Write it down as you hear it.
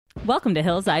Welcome to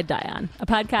Hillside Die On, a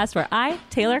podcast where I,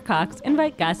 Taylor Cox,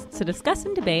 invite guests to discuss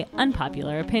and debate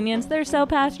unpopular opinions they're so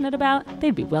passionate about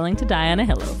they'd be willing to die on a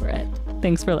hill over it.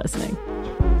 Thanks for listening.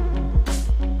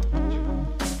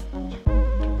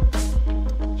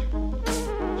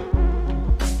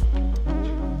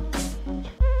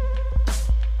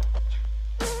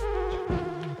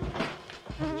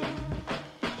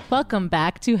 Welcome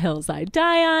back to Hillside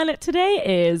Die On. Today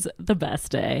is the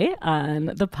best day on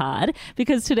the pod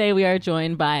because today we are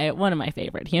joined by one of my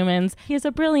favorite humans. He is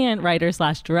a brilliant writer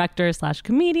slash director slash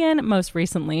comedian, most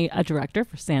recently a director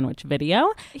for Sandwich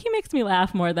Video. He makes me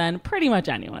laugh more than pretty much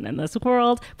anyone in this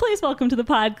world. Please welcome to the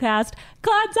podcast,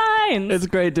 Claude Zines. It's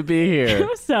great to be here.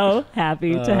 I'm so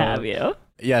happy to have you.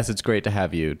 Yes, it's great to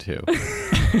have you too.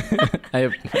 I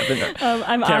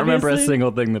I'm can't remember a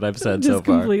single thing that I've said so far. Just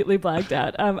completely blacked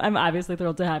out. I'm obviously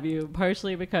thrilled to have you,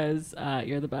 partially because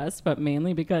you're the best, but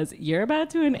mainly because you're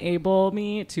about to enable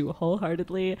me to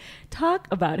wholeheartedly talk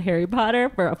about Harry Potter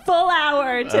for a full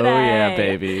hour today. Oh yeah,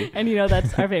 baby. And you know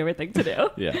that's our favorite thing to do.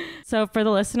 Yeah. So for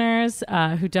the listeners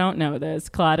who don't know this,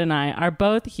 Claude and I are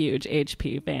both huge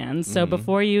HP fans. So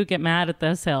before you get mad at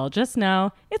this hill, just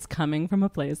know it's coming from a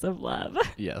place of love.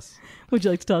 Yes. Would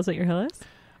you like to tell us what your hill is?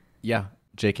 Yeah.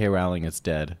 J.K. Rowling is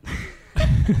dead.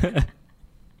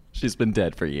 She's been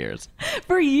dead for years.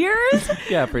 For years?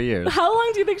 Yeah, for years. How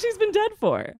long do you think she's been dead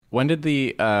for? When did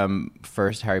the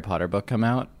first Harry Potter book come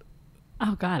out?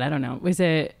 Oh, God, I don't know. Was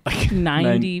it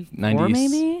 94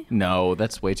 maybe? No,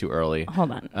 that's way too early.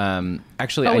 Hold on.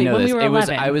 Actually, Oh, I wait, know when this. we were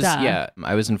 11, I was duh.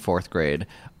 I was in 4th grade.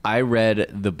 I read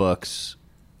the books.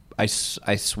 I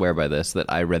swear by this that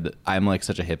I'm like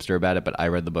such a hipster about it, but I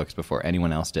read the books before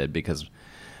anyone else did because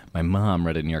my mom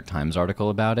read a New York Times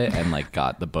article about it and like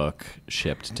got the book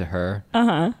shipped to her.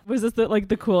 Was this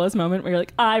the coolest moment where you're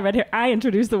like, I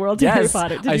introduced the world to Harry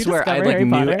Potter? Did I you swear I discover like Harry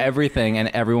knew Potter? everything and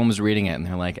everyone was reading it and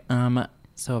they're like,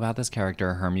 so about this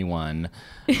character Hermione.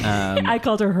 I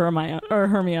called her Hermione.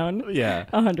 Yeah.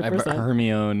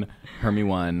 100%.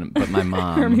 Hermione, but my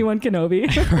mom Hermione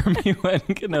Kenobi.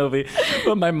 Hermione Kenobi,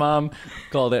 but my mom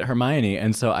called it Hermione,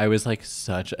 and so I was like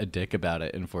such a dick about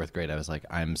it in 4th grade. I was like,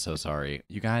 I'm so sorry,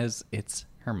 you guys, it's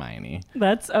Hermione.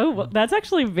 That's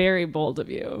actually very bold of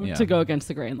you to go against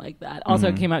the grain like that. Also,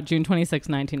 it came out June 26,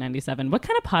 1997. What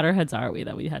kind of Potterheads are we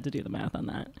that we had to do the math on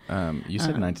that? You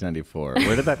said 1994.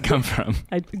 Where did that come from?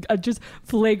 I just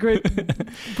flagrant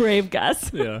brave guess.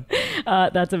 Yeah.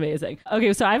 That's amazing.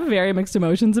 Okay, so I have very mixed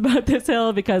emotions about this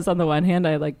hill because on the one hand,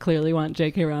 I like clearly want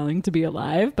J.K. Rowling to be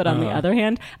alive, but on the other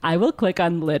hand, I will click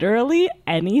on literally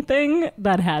anything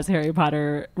that has Harry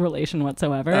Potter relation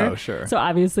whatsoever. Oh, sure. So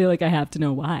obviously, like, I have to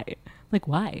know why. Like,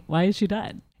 why? Why is she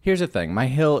dead? Here's the thing. My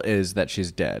hill is that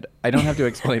she's dead. I don't have to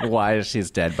explain why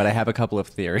she's dead, but I have a couple of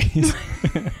theories.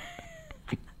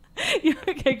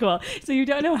 Okay, cool. So you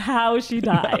don't know how she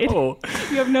died. No.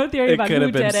 You have no theory about who did it.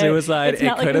 It could have been suicide. It's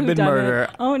not It could have been whodunit. murder.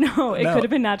 Oh, no. It could have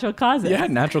been natural causes. Yeah,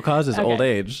 natural causes, Okay. old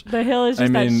age. The hill is just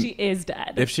I that mean, she is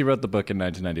dead. If she wrote the book in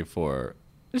 1994...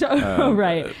 Oh,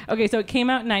 right. Okay, so it came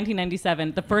out in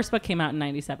 1997. The first book came out in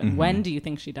 97. Mm-hmm. When do you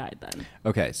think she died then?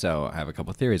 Okay, so I have a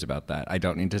couple theories about that. I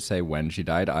don't need to say when she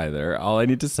died either. All I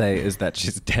need to say is that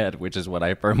she's dead, which is what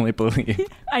I firmly believe.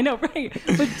 I know, right?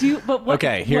 But what,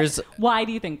 Okay, here's... why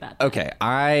do you think that? Okay,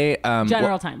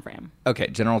 General time frame. Okay,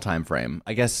 general time frame.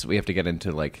 I guess we have to get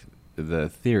into like the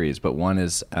theories, but one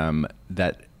is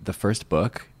that the first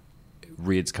book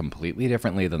reads completely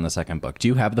differently than the second book. Do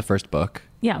you have the first book?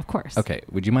 Yeah, of course. Okay,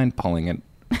 would you mind pulling it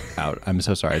out? I'm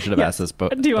so sorry. I should have asked this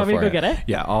book. Do you want me to go get it?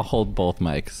 Yeah, I'll hold both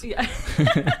mics. Yeah.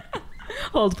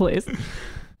 Hold, please.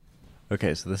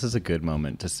 Okay, so this is a good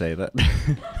moment to say that.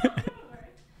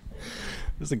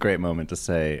 This is a great moment to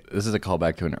say. This is a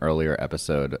callback to an earlier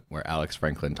episode where Alex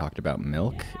Franklin talked about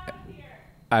milk.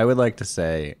 I would like to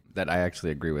say that I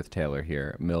actually agree with Taylor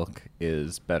here. Milk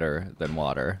is better than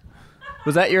water.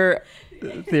 Was that your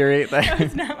theory? That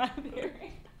was not my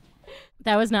theory.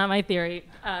 That was not my theory.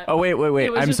 Oh, wait.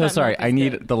 I'm so sorry. I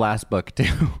need good. the last book,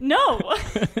 too. No.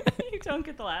 You don't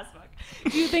get the last book.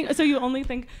 Do you think... So you only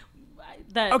think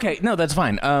that... Okay, no, that's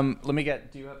fine. Let me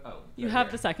get... Do you have... Oh. You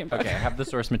have the second book. Okay, I have the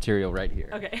source material right here.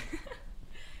 Okay.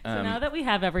 So now that we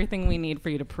have everything we need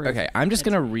for you to prove... Okay, I'm just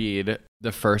going to read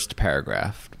the first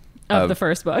paragraph. Of the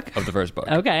first book? Of the first book.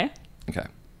 Okay. Okay.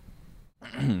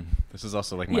 This is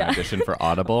also like my audition for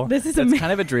Audible. That's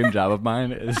kind of a dream job of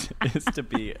mine is to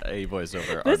be a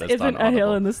voiceover artist. This isn't a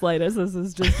hill in the slightest. This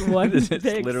is just one This big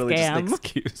is literally scam. just an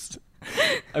excuse.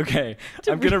 Okay,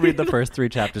 I'm going to read the first 3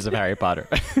 chapters of Harry Potter.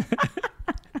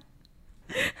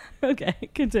 Okay,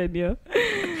 continue.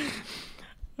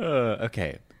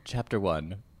 Okay, chapter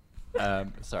 1.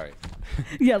 Sorry.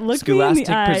 Yeah, look Scholastic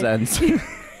me in the eye. presents.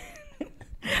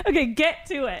 Okay, get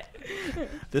to it.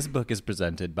 This book is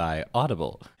presented by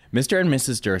Audible. Mr. and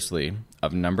Mrs. Dursley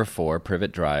of number 4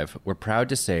 Privet Drive were proud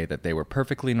to say that they were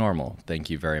perfectly normal, thank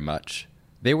you very much.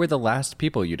 They were the last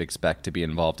people you'd expect to be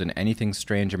involved in anything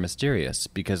strange or mysterious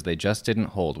because they just didn't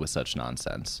hold with such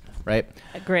nonsense, right?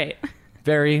 Great.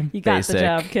 Very You got basic. the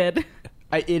job, kid.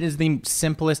 It is the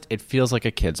simplest. It feels like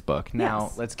a kid's book. Now,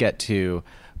 Yes. let's get to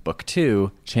book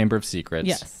 2, Chamber of Secrets,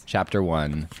 Yes. chapter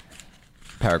 1,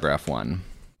 paragraph 1.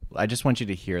 I just want you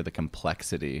to hear the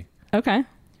complexity. Okay.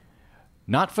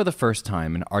 Not for the first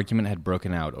time, an argument had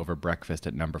broken out over breakfast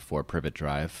at number 4 Privet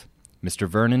Drive. Mr.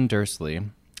 Vernon Dursley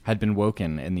had been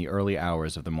woken in the early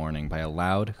hours of the morning by a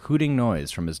loud, hooting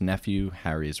noise from his nephew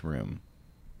Harry's room.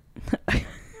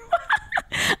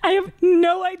 I have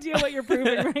no idea what you're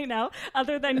proving right now,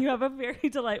 other than you have a very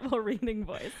delightful reading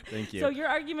voice. Thank you. So your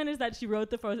argument is that she wrote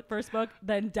the first book,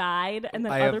 then died, and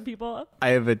then I have- other people... I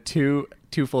have a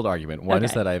twofold argument. One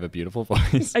is Okay. that I have a beautiful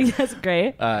voice. Yes,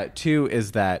 great. 2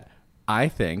 is that I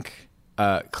think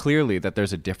clearly that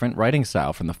there's a different writing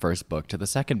style from the first book to the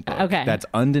second book. Okay. That's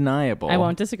undeniable. I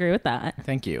won't disagree with that.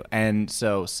 Thank you. And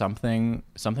so something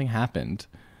happened.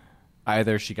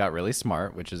 Either she got really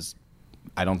smart, which is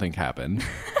I don't think happened,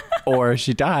 or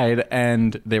she died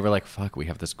and they were like, fuck, we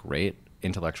have this great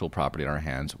intellectual property in our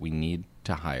hands. We need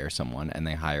to hire someone, and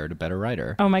they hired a better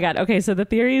writer. Oh my God. Okay, so the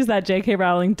theory is that J.K.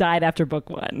 Rowling died after book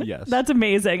 1. Yes. That's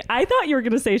amazing. I thought you were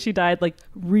going to say she died like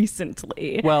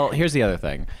recently. Well, here's the other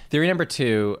thing. Theory number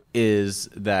 2 is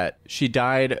that she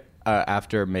died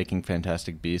after making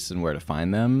Fantastic Beasts and Where to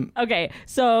Find Them. Okay,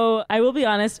 so I will be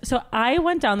honest. So I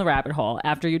went down the rabbit hole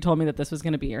after you told me that this was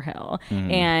going to be your hill.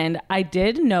 And I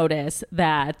did notice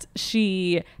that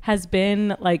she has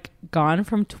been like gone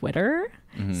from Twitter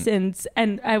since,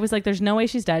 and I was like, there's no way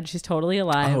she's dead. She's totally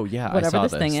alive. Oh, yeah. Whatever I saw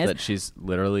this thing is. that she's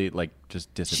literally like just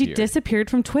She disappeared. disappeared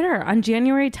from Twitter on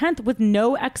January 10th with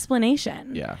no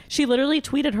explanation. Yeah. She literally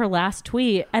tweeted her last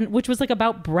tweet, and which was like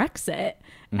about Brexit.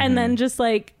 And then just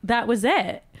like, that was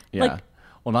it. Yeah. Like,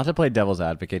 Well, not to play devil's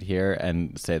advocate here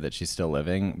and say that she's still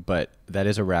living, but that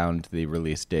is around the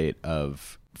release date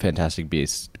of Fantastic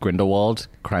Beasts Grindelwald,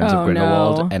 Crimes Oh, of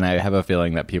Grindelwald. no. And I have a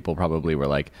feeling that people probably were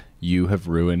like, you have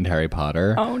ruined Harry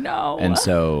Potter. oh no. And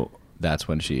so that's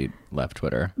when she left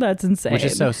Twitter. That's insane. Which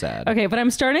is so sad. Okay, but I'm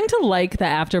starting to like the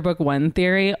after book 1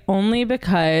 theory only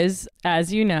because,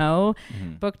 as you know,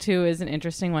 book 2 is an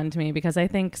interesting one to me because I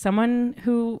think someone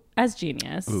who, as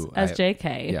genius, as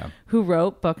JK, yeah. who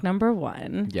wrote book number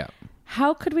 1, Yeah.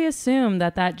 how could we assume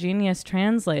that that genius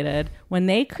translated when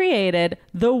they created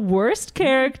the worst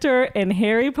character in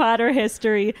Harry Potter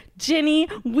history, Ginny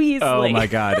Weasley? Oh my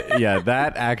God. Yeah,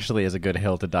 that actually is a good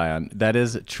hill to die on. That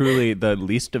is truly the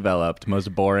least developed,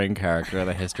 most boring character in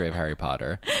the history of Harry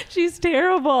Potter. She's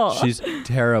terrible. She's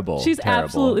terrible. She's terrible.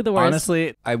 absolutely the worst.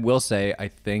 Honestly, I will say, I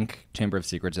think Chamber of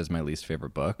Secrets is my least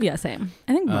favorite book. Yeah, same.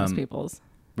 I think most people's.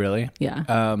 Really? Yeah.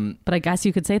 Um, But I guess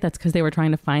you could say that's because they were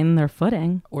trying to find their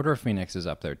footing. Order of Phoenix is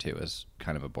up there too, is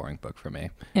kind of a boring book for me.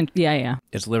 And yeah.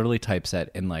 It's literally typeset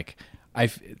in like,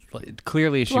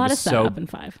 clearly she A lot was of so... setup in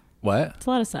 5. What? It's a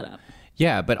lot of setup.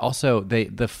 Yeah, but also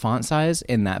the font size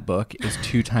in that book is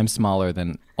 2 times smaller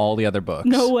than all the other books.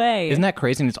 No way. Isn't that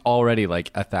crazy? And it's already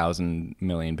like 1,000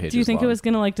 million pages Do you think long. it was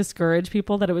going to like discourage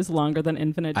people that it was longer than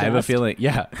Infinite Jest? I have a feeling,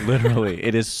 yeah, literally.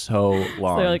 It is so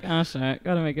long. So they're like, oh shit,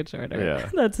 gotta make it shorter. Yeah.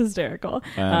 That's hysterical.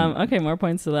 Okay, more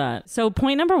points to that. So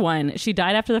point number 1, she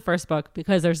died after the first book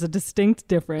because there's a distinct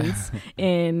difference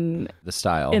in the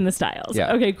style. the styles.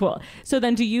 Yeah. Okay, cool. So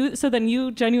then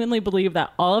you genuinely believe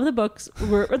that all of the books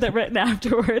that written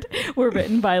afterward were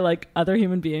written by like other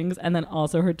human beings and then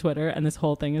also her Twitter, and this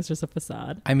whole thing is just a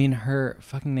facade. I mean, her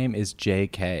fucking name is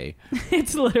J.K.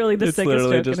 It's literally the sickest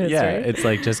joke in history. Yeah, it's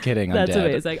like, just kidding, I'm That's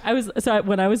dead. amazing.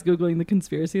 When I was Googling the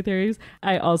conspiracy theories,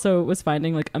 I also was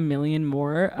finding like a million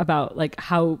more about like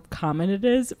how common it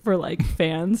is for like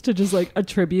fans to just like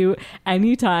attribute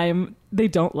anytime they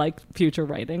don't like future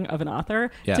writing of an author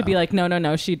to be like,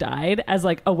 no, she died, as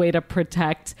like a way to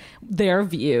protect their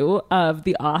view of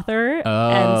the author.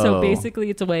 And so basically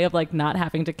it's a way of like not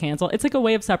having to cancel. It's like a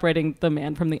way of separating the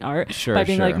man from the art by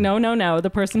being like, no, the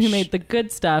person who made the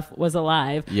good stuff was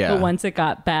alive. Yeah. But once it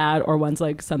got bad or once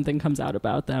like something comes out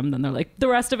about them, then they're like, the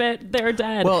rest of it, they're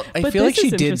dead. Well, I But feel like this she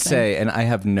is did interesting. say, and I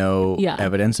have no Yeah.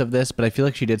 evidence of this, but I feel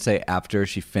like she did say after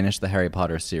she finished the Harry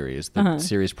Potter series, the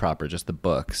series proper, just the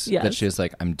books, Yes. that she's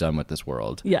like, I'm done with this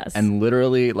world. Yes. And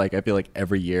literally, like, I feel like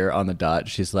every year on the dot,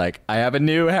 she's like, I have a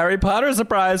new Harry Potter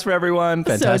surprise for everyone.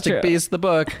 Fantastic true. Beasts, the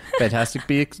book. Fantastic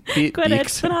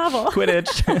Quidditch, the novel.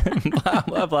 Quidditch, blah,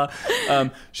 blah, blah.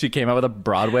 She came out with a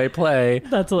Broadway play.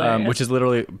 That's hilarious. Which is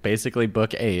literally basically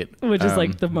book 8. Which is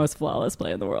like the most flawless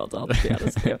play in the world, I'll be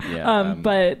honest with you.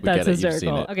 But that's get it. You've seen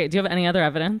hysterical. it. Okay, do you have any other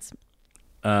evidence?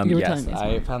 You were Yes, telling me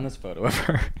I found this photo of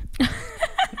her.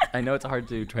 I know it's hard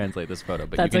to translate this photo,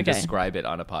 but That's you can okay. describe it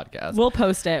on a podcast. We'll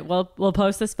post it. We'll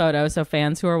post this photo so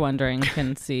fans who are wondering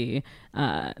can see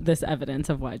this evidence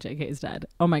of why JK is dead.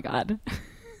 Oh my God.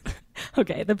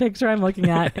 Okay, the picture I'm looking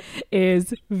at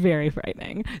is very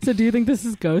frightening. So do you think this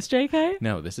is Ghost JK?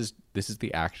 No, this is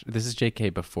the action. This is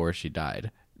JK before she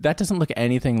died. That doesn't look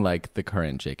anything like the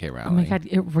current JK Rowling. Oh my God,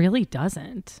 it really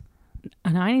doesn't.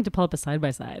 And I need to pull up a side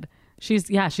by side. She's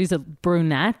a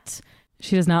brunette.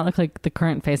 She does not look like the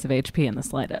current face of HP in the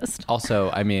slightest. Also,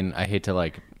 I mean, I hate to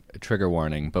like trigger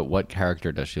warning, but what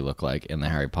character does she look like in the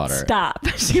Harry Potter? Stop.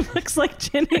 She looks like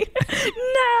Ginny.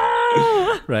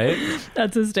 No. Right?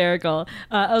 That's hysterical.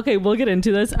 Okay, we'll get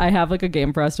into this. I have like a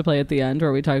game for us to play at the end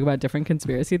where we talk about different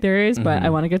conspiracy theories, but I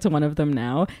want to get to one of them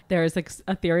now. There is like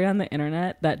a theory on the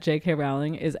internet that J.K.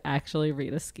 Rowling is actually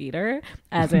Rita Skeeter,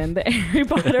 as in the Harry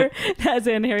Potter, as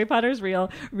in Harry Potter's real.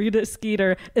 Rita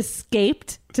Skeeter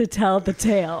escaped to tell the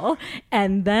tale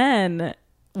and then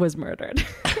was murdered.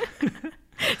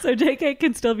 So JK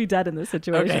can still be dead in this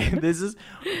situation. Okay, this is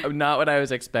not what I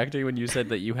was expecting when you said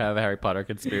that you have Harry Potter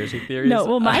conspiracy theories. No,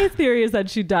 well, my theory is that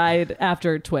she died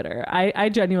after Twitter. I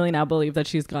genuinely now believe that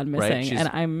she's gone missing, right?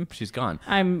 and she's gone.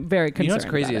 I'm very concerned. You know what's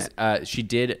crazy about is she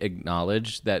did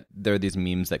acknowledge that there are these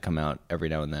memes that come out every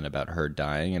now and then about her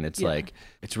dying, and it's like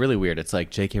it's really weird. It's like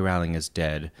J.K. Rowling is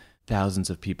dead. Thousands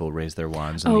of people raise their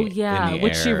wands. In which air.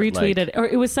 she retweeted, or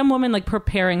it was some woman like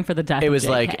preparing for the death. It was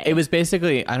of JK. like it was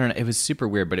basically I don't know. It was super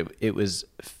weird, but it was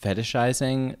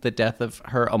fetishizing the death of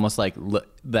her, almost like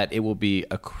that it will be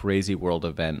a crazy world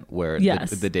event where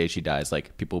the day she dies,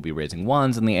 like people will be raising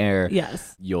wands in the air.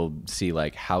 Yes, you'll see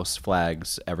like house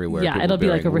flags everywhere. Yeah, people it'll be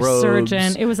like a robes.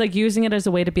 resurgence. It was like using it as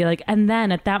a way to be like, and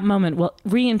then at that moment we'll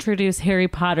reintroduce Harry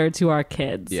Potter to our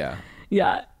kids. Yeah.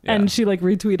 And she like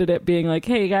retweeted it being like,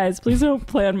 hey guys, please don't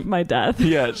plan my death.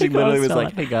 Yeah, she literally was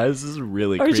like, hey guys, this is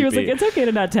really creepy. Or she was like, it's okay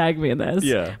to not tag me in this.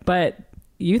 Yeah. But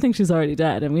you think she's already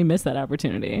dead and we missed that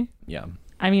opportunity. Yeah.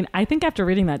 I mean, I think after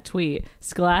reading that tweet,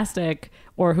 Scholastic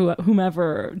or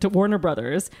whomever, to Warner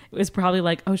Brothers, is probably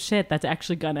like, oh shit, that's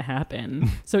actually gonna happen.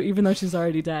 So even though she's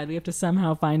already dead, we have to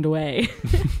somehow find a way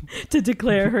to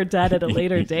declare her dead at a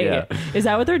later date. Yeah. Is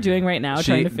that what they're doing right now?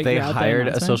 Trying to figure out. They hired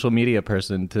a social media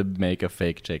person to make a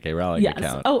fake J.K. Rowling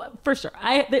account. Oh, for sure.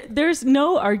 There's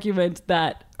no argument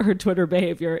that her Twitter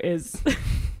behavior is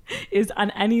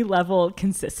on any level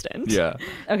consistent. Yeah.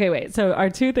 Okay, wait. So our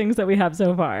two things that we have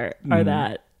so far are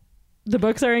that the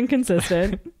books are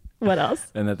inconsistent. What else?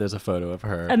 And that there's a photo of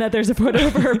her. And that there's a photo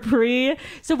of her pre.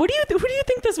 So who do you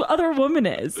think this other woman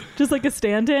is? Just like a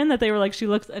stand-in that they were like, she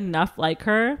looks enough like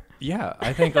her? Yeah,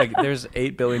 I think like there's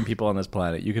 8 billion people on this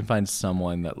planet. You can find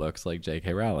someone that looks like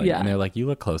J.K. Rowling. Yeah. And they're like, you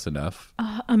look close enough.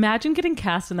 Imagine getting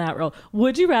cast in that role.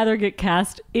 Would you rather get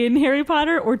cast in Harry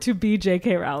Potter or to be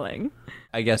J.K. Rowling?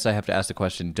 I guess I have to ask the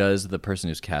question, does the person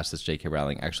who's cast as J.K.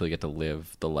 Rowling actually get to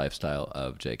live the lifestyle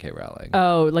of J.K. Rowling?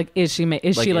 Oh, like is she worth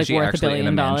 $1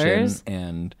 billion?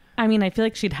 And I mean, I feel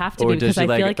like she'd have to be because I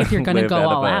feel like if you're going to go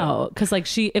all out, because like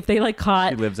if they like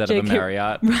caught, she lives out of a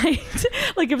Marriott, right?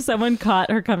 Like if someone caught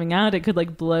her coming out, it could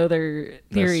like blow their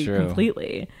theory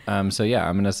completely. So yeah,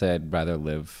 I'm gonna say I'd rather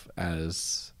live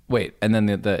as. Wait, and then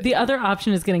the other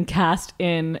option is getting cast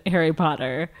in Harry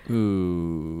Potter.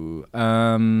 Ooh,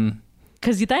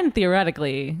 because then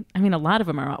theoretically, I mean, a lot of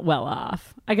them are well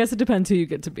off. I guess it depends who you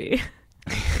get to be.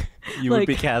 You would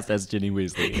be cast as Ginny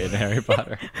Weasley in Harry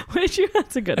Potter.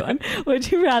 That's a good one.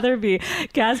 Would you rather be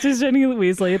cast as Ginny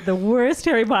Weasley, the worst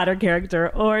Harry Potter character,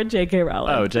 or J.K.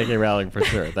 Rowling? Oh, J.K. Rowling for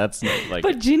sure. That's like.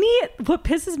 But Ginny, what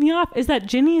pisses me off is that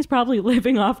Ginny is probably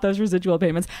living off those residual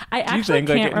payments. I actually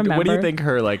can't remember. What do you think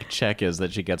her like check is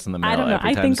that she gets in the mail? I don't know.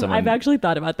 I think I've actually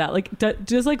thought about that. Like,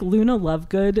 does like Luna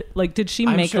Lovegood, like, did she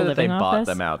make a living off this? I'm sure they bought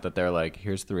them out. That they're like,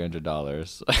 here's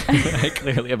 $300. I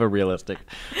clearly have a realistic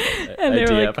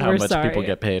idea of how much people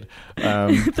get paid.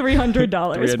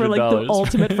 $300 for like the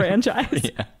ultimate franchise.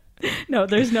 Yeah. No,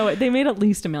 there's no way. They made at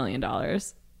least $1 million.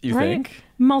 You think?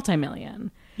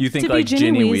 Multi-million. You think like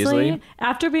Ginny Weasley?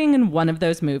 After being in one of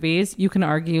those movies, you can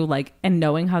argue like, and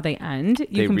knowing how they end,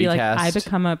 you can be like, I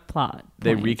become a plot.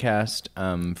 They recast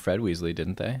Fred Weasley,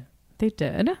 didn't they? They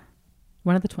did.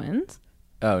 One of the twins?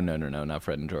 Oh, no, not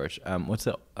Fred and George. What's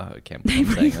the... I can't believe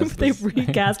I'm saying They this.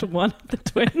 recast one of the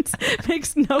twins.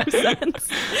 Makes no sense.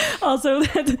 Also,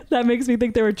 that makes me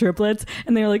think they were triplets,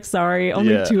 and they were like, sorry,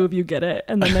 only Yeah. 2 of you get it.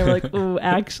 And then they were like, oh,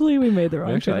 actually, we made the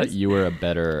wrong Actually, I choice. thought you were a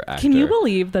better actor. Can you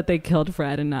believe that they killed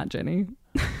Fred and not Jenny?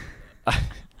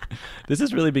 This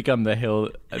has really become the hill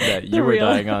that you The were real-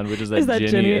 dying on, which is that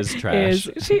Ginny is trash.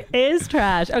 She is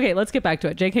trash. Okay, let's get back to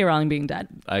it. J.K. Rowling being dead.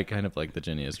 I kind of like the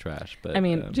Ginny is trash, but I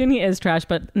mean, Ginny is trash,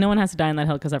 but no one has to die on that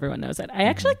hill because everyone knows it. I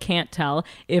actually can't tell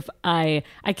if I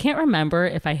can't remember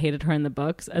if I hated her in the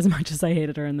books as much as I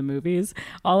hated her in the movies.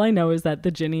 All I know is that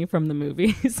the Ginny from the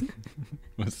movies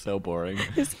was so boring.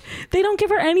 they don't give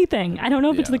her anything. I don't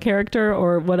know if it's Yeah. the character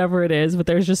or whatever it is, but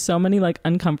there's just so many like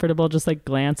uncomfortable, just like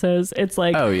glances. It's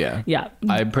like, Oh yeah, yeah.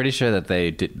 I'm pretty sure that they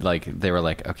did. Like they were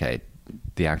like, okay,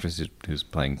 the actress who's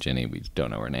playing Ginny, we don't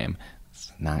know her name.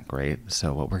 It's not great.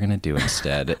 So what we're gonna do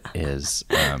instead is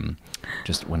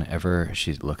just whenever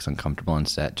she looks uncomfortable on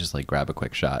set, just like grab a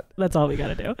quick shot. That's all we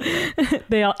got to do.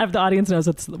 The audience knows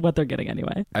what they're getting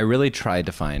anyway. I really tried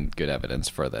to find good evidence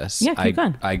for this. Yeah, keep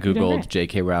going. I You're doing googled great.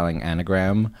 J.K. Rowling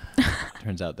anagram.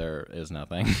 Turns out there is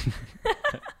nothing.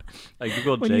 I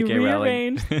googled When J.K. you Rowling.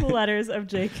 rearrange the letters of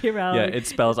J.K. Rowling. Yeah, it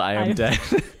spells I am I'm- dead.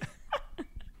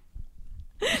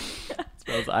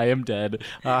 Spells I am dead.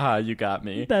 Haha, you got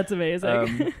me. That's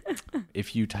amazing.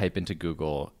 If you type into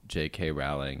Google J.K.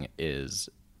 Rowling is,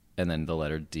 and then the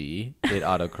letter D, it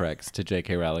autocorrects to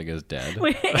J.K. Rowling is dead.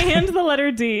 Wait, and the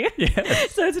letter D.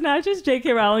 Yes. So it's not just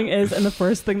J.K. Rowling is, and the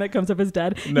first thing that comes up is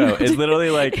dead. No, it's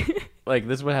literally like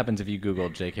this is what happens if you Google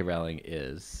J.K. Rowling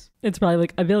is. It's probably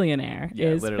like a billionaire Yeah,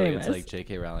 is literally, famous. it's like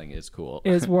J.K. Rowling is cool.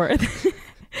 Is worth.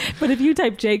 But if you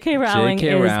type J.K. Rowling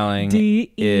J.K. is Rowling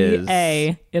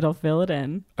DEA, it'll fill it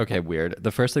in. Okay, weird. The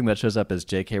first thing that shows up is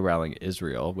J.K. Rowling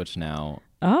Israel, which now.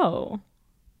 Oh.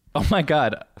 Oh my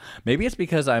God. Maybe it's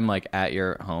because I'm like at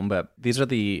your home, but these are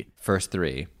the first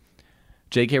 3.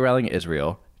 J.K. Rowling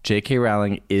Israel. J.K.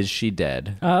 Rowling is she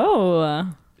dead? Oh.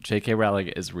 J.K. Rowling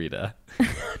is Rita.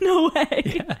 No way.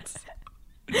 Yes.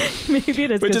 Maybe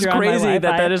it is. Which 'cause is you're on my crazy that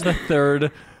Wi-Fi. that is the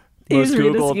third most Is Rita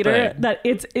Googled Skeeter thing. that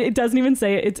it doesn't even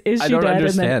say it. It's is I she don't dead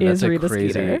understand. and then That's is a Rita crazy.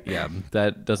 Skeeter. Yeah,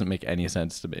 that doesn't make any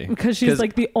sense to me. Because she's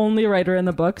like the only writer in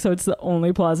the book, so it's the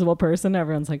only plausible person.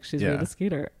 Everyone's like, she's Yeah. Rita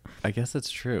Skeeter. I guess that's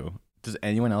true. Does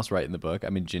anyone else write in the book? I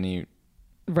mean, Ginny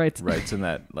Writes. writes in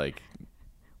that like.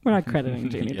 We're not crediting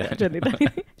Ginny. Yeah.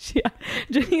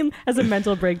 Ginny has a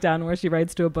mental breakdown where she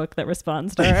writes to a book that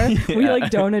responds to her. We Yeah.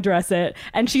 like don't address it,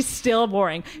 and she's still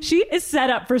boring. She is set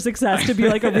up for success to be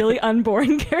like a really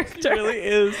unboring character. really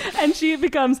is. And she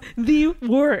becomes the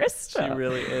worst. She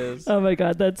really is. Oh my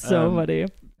god, that's so funny.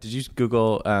 Did you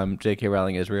Google J.K.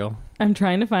 Rowling Israel? I'm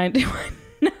trying to find.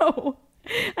 No.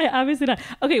 I obviously not.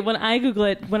 Okay, when I Google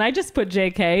it, when I just put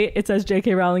JK, it says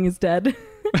J.K. Rowling is dead.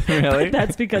 Really? But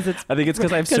that's because it's. I think it's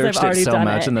because I've searched it already so done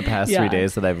much it. in the past Yeah. 3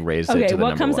 days that I've raised it to Okay, the what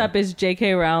number comes 1. up is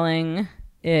J.K. Rowling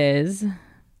is.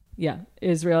 Yeah,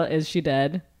 Israel, is she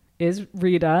dead? Is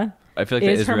Rita? I feel like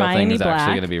the Is Israel thing Hermione is actually Black?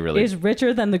 going to be really. Is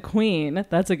richer than the Queen?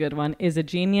 That's a good one. Is a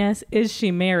genius? Is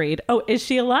she married? Oh, is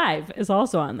she alive? Is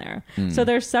also on there. So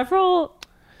there's several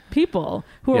people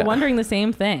who are Yeah. wondering the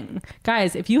same thing.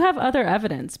 Guys, if you have other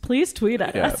evidence, please tweet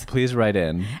at Yeah, us. please write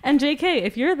in. And JK,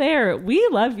 if you're there, we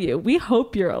love you. We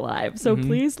hope you're alive. So Mm-hmm.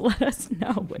 please let us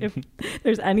know if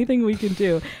there's anything we can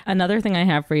do. Another thing I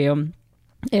have for you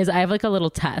is I have like a little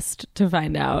test to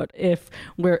find out if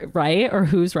we're right or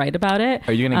who's right about it.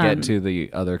 Are you going to get to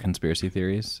the other conspiracy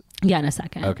theories? Yeah, in a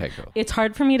second. Okay, cool. It's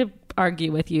hard for me to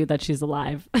argue with you that she's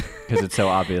alive Because it's so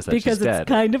obvious that because she's dead. it's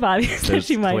kind of obvious that There's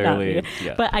she might not clearly- be.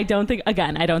 yeah. But I don't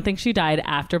think she died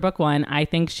after book 1. I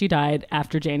think she died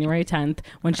after January 10th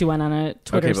when she went on a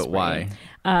Twitter Okay, but spree.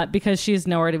 why? Because she's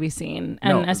nowhere to be seen.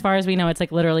 And No. as far as we know, it's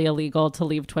like literally illegal to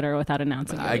leave Twitter without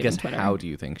announcing you're I leaving guess Twitter. how do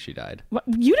you think she died? What?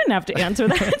 You didn't have to answer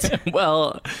that.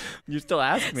 Well, you still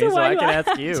asked me, so why I do can have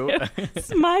ask you. to?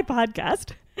 It's my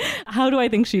podcast. How do I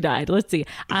think she died? Let's see.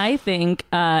 I think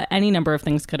any number of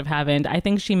things could have happened. I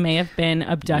think she may have been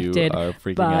abducted. You are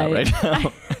freaking by, out right now.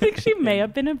 I think she may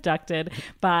have been abducted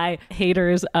by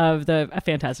haters of the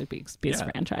Fantastic Beasts Yeah.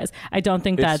 franchise. I don't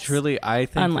think It's that's truly, I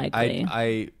think,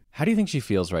 unlikely. how do you think she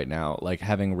feels right now? Like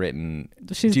having written,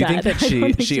 She's do you think dead. that I don't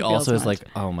think she she also feels is much. like,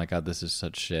 oh my god, this is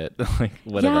such shit. Like,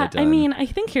 what have I yeah, done? I mean, I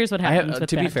think here's what I happens. have, with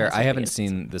to be fair, I Fantastic haven't Beasts.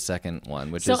 seen the second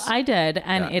one, which So is I did,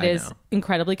 and Yeah, it I is know.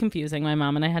 incredibly confusing. My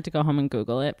mom and I had to go home and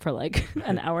Google it for like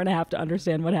an hour and a half to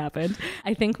understand what happened.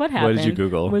 I think what what happened did you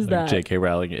Google? was Like that J.K.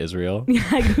 Rowling Israel.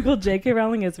 I Googled J.K.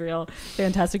 Rowling Israel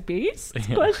Fantastic Beasts?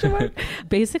 Question mark.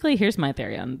 Basically, here's my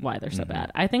theory on why they're so bad.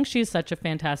 I think she's such a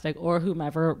fantastic, or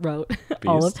whomever wrote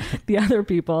all of the other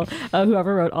people,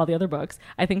 whoever wrote all the other books.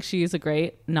 I think she's a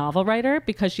great novel writer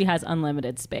because she has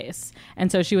unlimited space.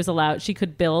 And so she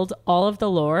could build all of the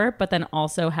lore, but then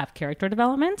also have character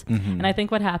development. And I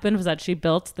think what happened was that she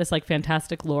built this like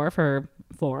fantastic lore for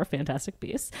Fantastic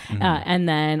Beasts, and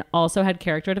then also had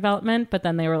character development, but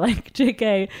then they were like,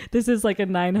 JK, this is like a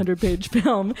 900-page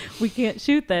film. We can't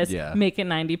shoot this. Make it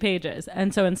 90 pages.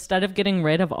 And so instead of getting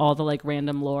rid of all the like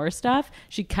random lore stuff,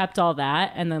 she kept all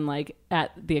that and then like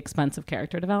at the expense of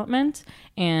character development.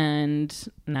 And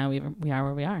now we are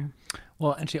where we are.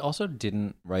 Well, and she also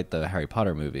didn't write the Harry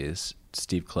Potter movies.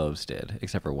 Steve Kloves did,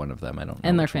 except for one of them. I don't know.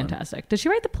 And they're fantastic. Did she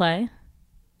write the play?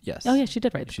 Yes. Oh yeah, she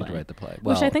did write the play. She did write the play.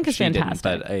 Well, which I think is fantastic.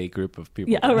 Didn't, but a group of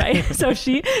people. Yeah. Oh right. So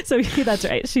that's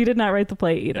right. She did not write the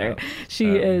play either. No.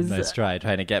 She is. Nice try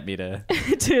trying to get me to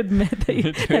to admit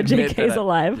that JK is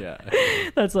alive. Yeah.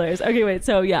 That's hilarious. Okay, wait.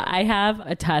 So yeah, I have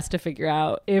a test to figure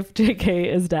out if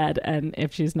JK is dead and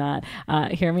if she's not.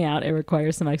 Hear me out. It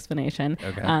requires some explanation.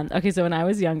 Okay. Okay. So when I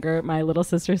was younger, my little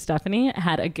sister Stephanie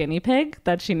had a guinea pig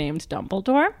that she named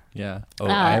Dumbledore. Yeah. Oh,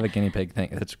 I have a guinea pig thing.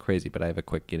 That's crazy, but I have a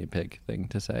quick guinea pig thing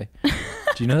to say.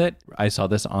 Do you know that I saw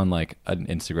this on like an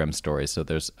Instagram story? So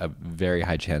there's a very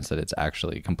high chance that it's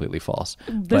actually completely false.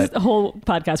 This whole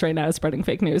podcast right now is spreading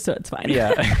fake news, so it's fine.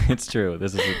 Yeah, it's true.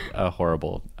 This is a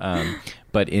horrible.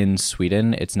 But in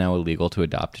Sweden, it's now illegal to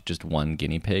adopt just one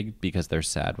guinea pig because they're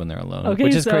sad when they're alone,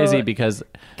 which is crazy because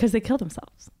they kill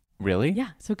themselves. Really?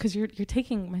 Yeah. So because you're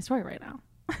taking my story right now.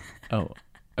 Oh.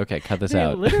 Okay, cut this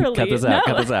out. Literally, cut this out.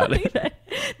 No, cut this out.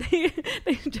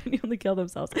 they genuinely kill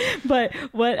themselves. But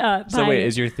what? So wait,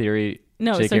 is your theory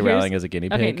J.K. Rowling as a guinea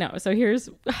pig? Okay, no. So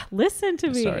listen to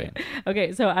me. Sorry.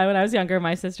 Okay, so when I was younger,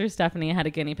 my sister Stephanie had a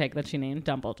guinea pig that she named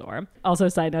Dumbledore. Also,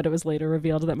 side note, it was later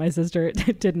revealed that my sister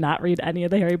did not read any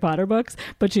of the Harry Potter books,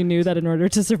 but she knew that in order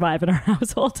to survive in our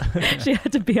household, she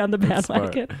had to be on the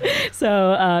bandwagon.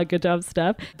 So good job,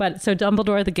 Steph. But so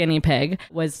Dumbledore, the guinea pig,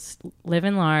 was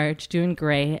living large, doing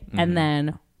great, and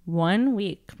then 1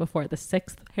 week before the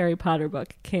 6th Harry Potter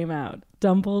book came out,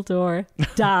 Dumbledore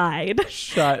died.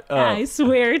 Shut up. I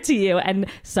swear to you. And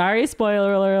sorry,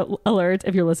 spoiler alert.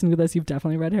 If you're listening to this, you've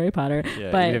definitely read Harry Potter.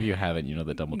 Yeah, but even if you haven't, you know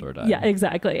that Dumbledore died. Yeah,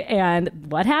 exactly. And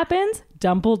what happened?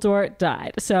 Dumbledore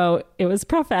died. So it was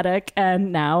prophetic.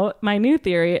 And now my new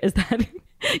theory is that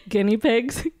guinea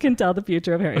pigs can tell the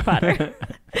future of Harry Potter.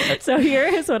 So here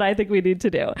is what I think we need to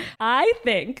do. I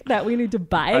think that we need to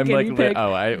buy a guinea pig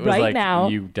now.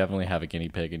 You definitely have a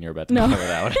guiney pig and you're about to pull it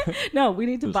out. No, we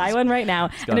need to buy one right now.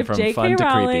 And if J.K.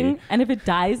 Rowling, and if it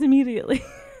dies immediately.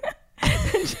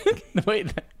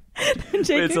 Wait,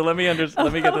 so let me get this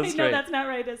straight. No, that's not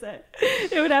right, is it?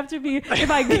 It would have to be if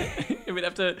I. It would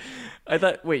have to. I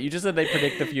thought. Wait, you just said they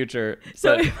predict the future.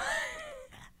 So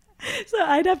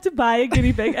I'd have to buy a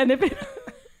guinea pig, and if it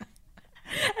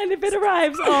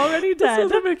arrives already dead,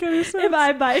 doesn't make any sense. If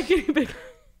I buy a guinea pig.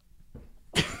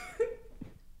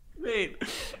 Wait.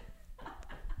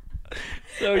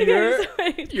 So your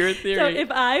theory. So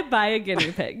if I buy a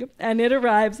guinea pig and it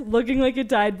arrives looking like it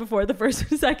died before the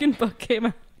first or second book came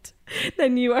out,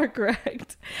 then you are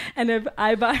correct. And if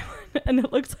I buy one and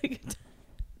it looks like it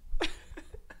died.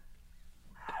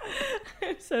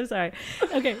 I'm so sorry.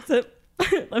 Okay, so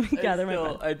let me gather my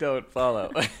thoughts. I don't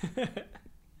follow.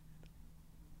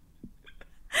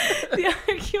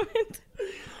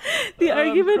 The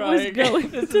argument was going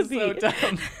this to is be so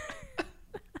dumb.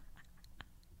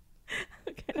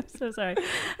 Okay, I'm so sorry.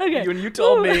 Okay. When you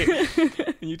told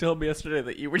me yesterday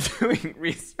that you were doing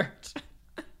research,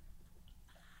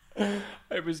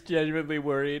 I was genuinely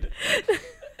worried.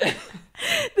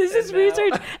 This is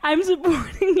research. I'm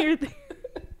supporting your thing.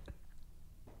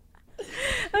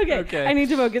 Okay, I need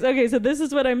to focus. Okay, so this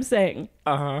is what I'm saying.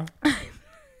 Uh-huh.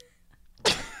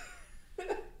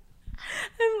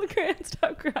 Can't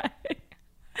stop crying.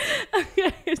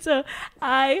 Okay, so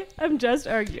I am just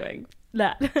arguing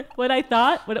that what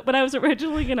I was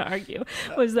originally going to argue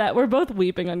was that we're both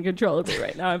weeping uncontrollably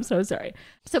right now. I'm so sorry.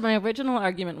 So my original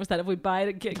argument was that if we buy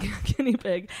a guinea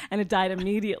pig and it died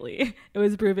immediately, it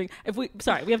was proving we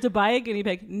have to buy a guinea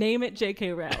pig, name it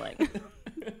J.K. Rowling.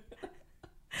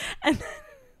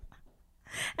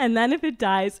 And then if it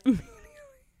dies immediately,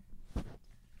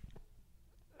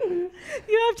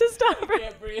 you have to stop her. I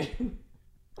can't breathe.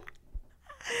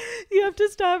 You have to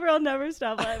stop or I'll never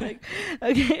stop laughing.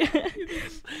 Okay.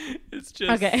 It's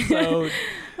just so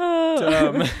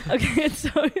dumb. Okay,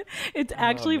 it's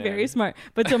actually very smart.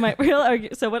 But so my real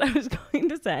argument, so what I was going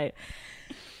to say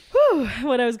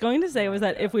What I was going to say was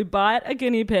that if we bought a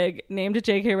guinea pig named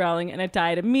J.K. Rowling and it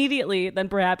died immediately, then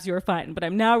perhaps you were fine. But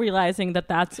I'm now realizing that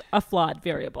that's a flawed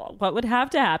variable. What would have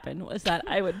to happen was that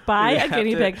I would buy a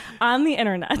guinea pig on the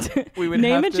internet, We would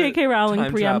name have it J.K. Rowling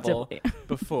time travel preemptively.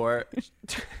 before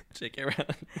J.K.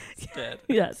 Rowling is dead.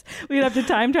 Yes, we'd have to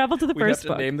time travel to the We'd have first to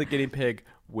book. name the guinea pig.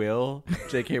 Will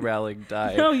J.K. Rowling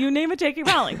die? No, you name it J.K.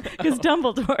 Rowling because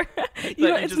Dumbledore. It's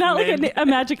just not like named- a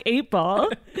magic 8-ball.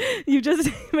 You just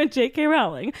name it J.K.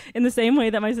 Rowling in the same way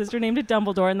that my sister named it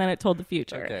Dumbledore and then it told the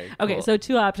future. Okay, cool. So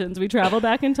 2 options. We travel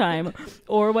back in time,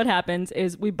 or what happens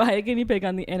is we buy a guinea pig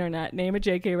on the internet, name it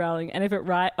J.K. Rowling, and if it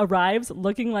arrives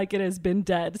looking like it has been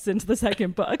dead since the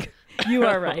second book, you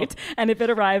are right. And if it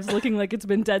arrives looking like it's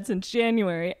been dead since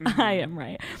January, I am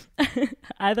right.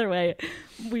 Either way,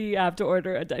 we have to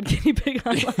order a dead guinea pig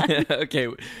online. Okay,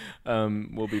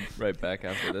 we'll be right back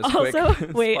after this. Also,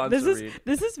 quick wait, sponsor read.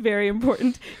 this is very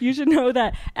important. You should know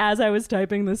that as I was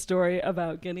typing this story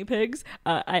about guinea pigs,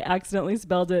 I accidentally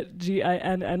spelled it Ginny,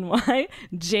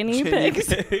 Ginny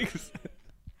pigs,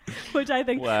 which I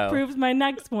think Wow. proves my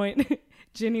next point.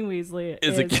 Ginny Weasley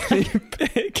is a guinea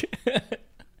pig.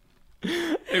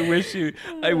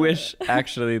 I wish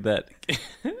actually that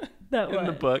that in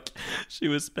the what? book she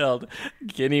was spelled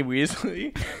Ginny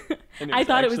Weasley. And I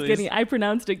thought it was actually Guinea. I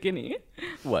pronounced it Guinea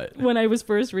What? when I was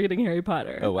first reading Harry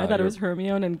Potter. Oh, wow, I thought it was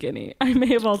Hermione and Guinea. I may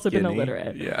have also been Guinea?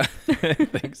 illiterate. Yeah, I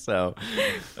think so.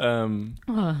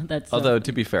 Oh, that's so Although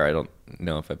to be fair, I don't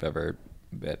know if I've ever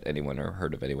met anyone or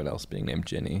heard of anyone else being named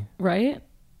Ginny. right.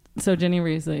 So Ginny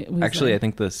Weasley. Actually, I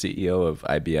think the CEO of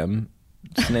IBM.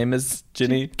 His name is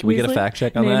Ginny. Can we get a Weasley? fact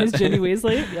check on name that? is Ginny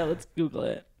Weasley. Yeah, let's Google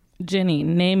it. Ginny,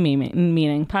 name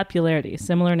meaning popularity,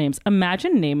 similar names.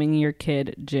 Imagine naming your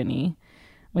kid Ginny.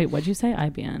 Wait, what'd you say?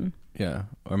 IBN. Yeah.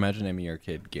 Or imagine naming your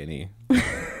kid Guinea.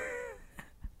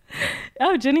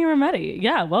 Oh, Ginny Rometty.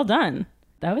 Yeah, well done.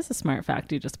 That was a smart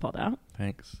fact you just pulled out.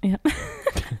 Thanks. Yeah.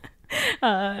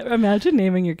 Imagine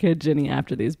naming your kid Ginny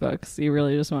after these books. You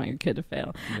really just want your kid to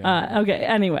fail. Yeah. Okay,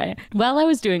 anyway, while I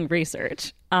was doing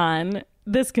research on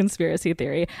this conspiracy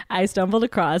theory, I stumbled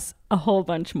across a whole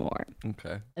bunch more.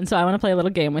 Okay. And so I want to play a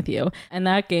little game with you. And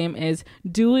that game is,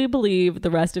 do we believe the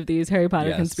rest of these Harry Potter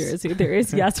Yes. conspiracy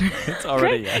theories? Yes or no? It's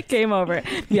already yes. Game over.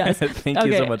 Yes. Thank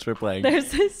you so much for playing.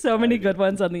 There's so many good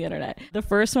ones on the internet. The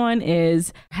first one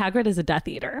is Hagrid is a Death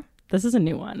Eater. This is a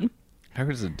new one.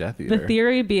 Hagrid is a Death Eater. The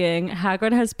theory being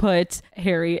Hagrid has put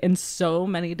Harry in so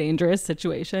many dangerous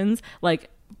situations. Like,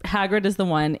 Hagrid is the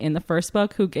one in the first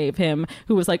book who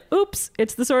was like, oops,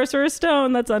 it's the Sorcerer's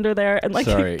Stone that's under there. And like,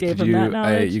 Sorry, gave could him that you?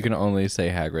 knowledge. You can only say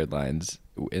Hagrid lines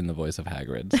in the voice of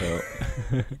Hagrid.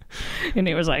 So, And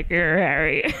he was like, you're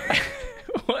Harry.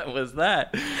 what was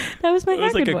that? That was my It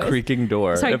was Hagrid like a voice. creaking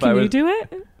door. Sorry, If can I was, you do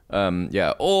it?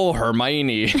 Yeah. Oh,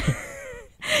 Hermione.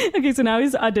 Okay, so now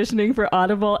he's auditioning for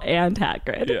Audible and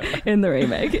Hagrid Yeah. in the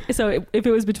remake. So if it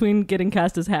was between getting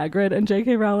cast as Hagrid and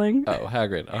J.K. Rowling, Oh,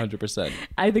 Hagrid, 100%.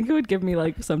 I think it would give me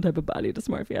like some type of body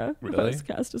dysmorphia if I Really? was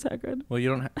cast as Hagrid. Well, you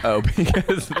don't.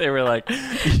 Because they were like,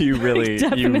 you really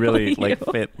Definitely like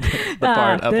you. fit the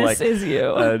part of this like is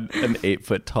you. an 8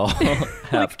 foot tall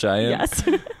half giant.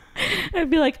 Yes. I'd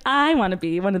be like, I want to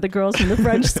be one of the girls from the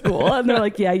French school. And they're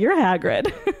like, yeah, you're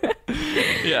Hagrid.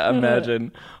 Yeah,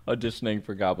 imagine auditioning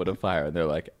for Goblet of Fire, and they're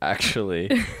like, actually,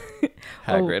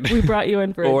 Hagrid. Oh, we brought you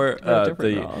in for or a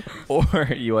different role. or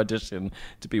you audition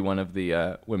to be one of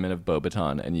the women of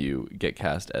Beauxbaton, and you get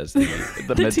cast as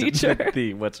the teacher.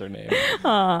 the what's her name?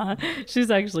 Aw,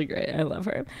 she's actually great. I love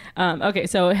her. Okay,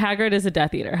 so Hagrid is a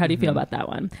Death Eater. How do you feel about that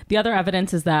one? The other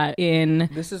evidence is that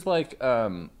This is like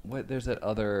what? There's that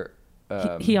other.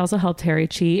 he also helped Harry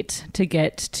cheat to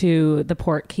get to the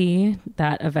port key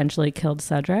that eventually killed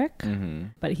Cedric. Mm-hmm.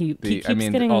 But he keeps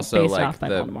getting also based like off by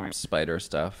the Voldemort. spider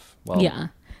stuff. Well, Yeah.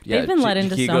 They've been let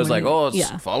into he so goes many- like, oh,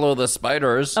 yeah. follow the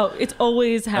spiders. Oh, it's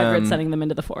always Hagrid sending them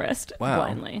into the forest Wow.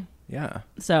 blindly. Yeah.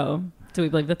 So, do we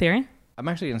believe the theory? I'm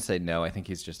actually gonna say no. I think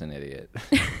he's just an idiot.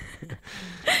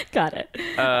 Got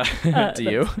it. Do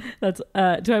you? That's.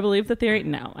 Do I believe the theory?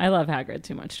 No, I love Hagrid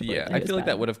too much to believe Yeah, that I he was feel like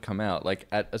bad. that would have come out. Like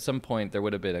at some point, there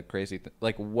would have been a crazy.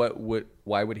 Like,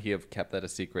 why would he have kept that a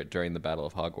secret during the Battle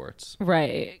of Hogwarts?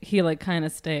 Right. He like kind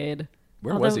of stayed.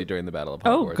 Where was he during the Battle of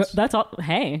Oh, Hogwarts? that's all.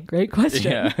 Hey, great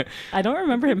question. Yeah. I don't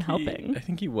remember him helping. I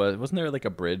think he was. Wasn't there like a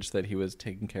bridge that he was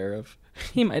taking care of?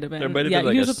 He might have been. There might have yeah, been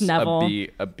like he was with Neville.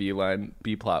 a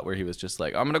B plot where he was just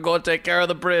like, I'm gonna go take care of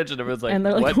the bridge, and everyone's like, And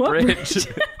they're like, what "What bridge?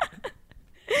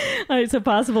 It's a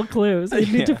possible clue, so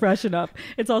you need to Yeah. freshen up.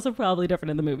 It's also probably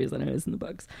different in the movies than it is in the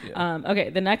books. Yeah. Okay,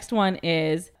 the next one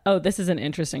is, this is an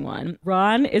interesting one.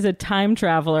 Ron is a time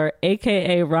traveler,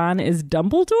 aka Ron is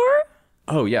Dumbledore.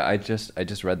 Oh yeah, I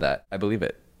just read that. I believe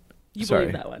it. You Sorry.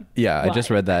 believe that one? Yeah, I Why? just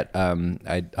read that. I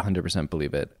 100%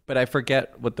 believe it, but I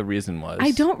forget what the reason was.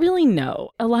 I don't really know.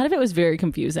 A lot of it was very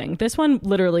confusing. This one,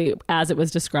 literally, as it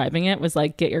was describing it, was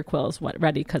like, get your quills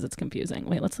ready because it's confusing.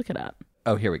 Wait, let's look it up.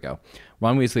 Oh, here we go.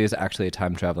 Ron Weasley is actually a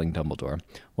time-traveling Dumbledore.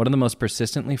 One of the most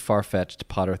persistently far-fetched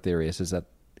Potter theories is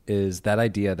that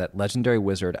idea that legendary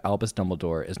wizard Albus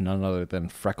Dumbledore is none other than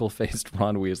freckle-faced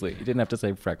Ron Weasley. You didn't have to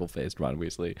say freckle-faced Ron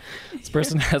Weasley. This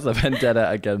person has a vendetta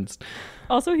against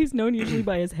Also, he's known usually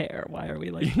by his hair. Why are we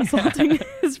like assaulting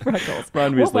his freckles?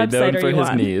 Ron What Weasley, known website are for you his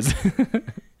on? knees.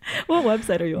 What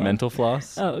website are you on? Mental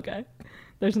floss. Oh, okay.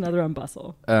 There's another on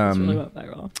Bustle. It's really went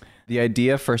viral. The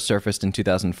idea first surfaced in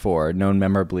 2004, known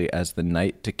memorably as the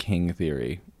Knight to King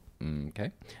theory.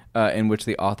 Okay. In which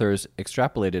the authors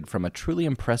extrapolated from a truly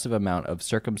impressive amount of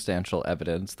circumstantial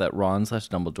evidence that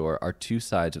Ron/Dumbledore are two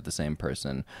sides of the same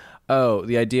person. Oh,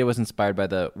 the idea was inspired by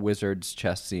the wizard's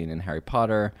chess scene in Harry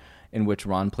Potter, in which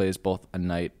Ron plays both a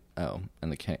knight. Oh,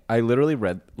 and the king. I literally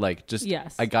read,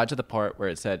 Yes. I got to the part where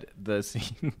it said the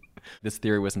scene. This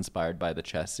theory was inspired by the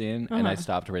chess scene, and I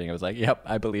stopped reading. I was like, "Yep,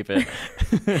 I believe it."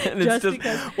 And Just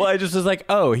because- well, I just was like,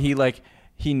 "Oh,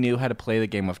 he knew how to play the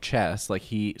game of chess. Like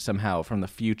he somehow from the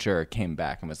future came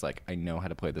back and was like, I know how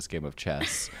to play this game of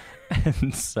chess."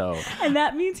 And so And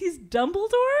that means he's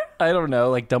Dumbledore? I don't know,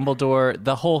 like Dumbledore,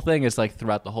 the whole thing is like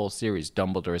throughout the whole series,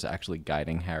 Dumbledore is actually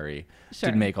guiding Harry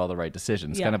Sure. to make all the right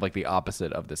decisions. Yeah. Kind of like the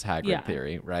opposite of this Hagrid Yeah.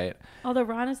 theory, right? Although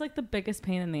Ron is like the biggest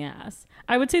pain in the ass.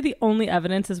 I would say the only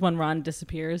evidence is when Ron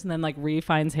disappears and then like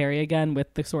re-finds Harry again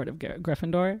with the sword of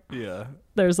Gryffindor. Yeah.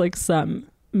 There's like some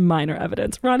minor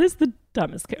evidence. Ron is the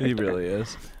dumbest character. He really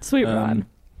is. Sweet Ron.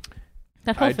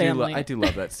 That whole family. I do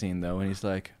love that scene though when he's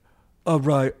like, All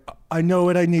right, I know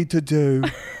what I need to do.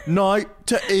 Knight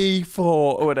to E4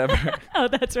 or whatever. Oh,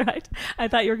 that's right. I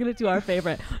thought you were going to do our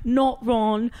favorite. Not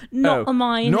Ron, not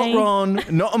Hermione. Not Ron,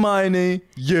 not Hermione,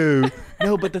 you.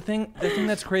 No, but the thing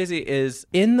that's crazy is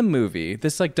in the movie,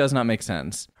 this like does not make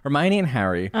sense. Hermione and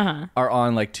Harry are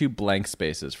on like two blank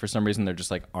spaces. For some reason, there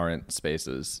just like aren't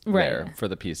spaces there Right. for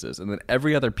the pieces, and then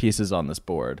every other piece is on this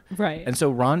board. Right. And so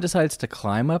Ron decides to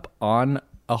climb up on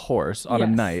a horse on a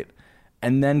Yes. knight,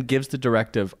 and then gives the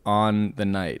directive on the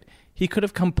knight. He could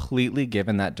have completely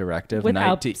given that directive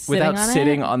Without without sitting on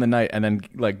sitting it? on the knight and then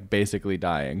like basically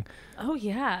dying. Oh,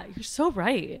 yeah. You're so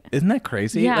right. Isn't that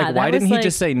crazy? Yeah, like, that why didn't was, he like-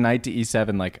 just say knight to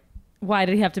E7 like Why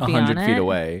did he have to be on 100 it? feet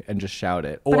away and just shout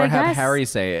it? But Or I have guess- Harry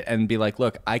say it and be like,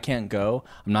 look, I can't go.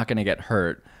 I'm not going to get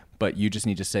hurt, but you just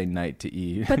need to say knight to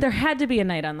E. But there had to be a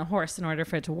knight on the horse in order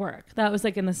for it to work. That was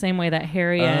like in the same way that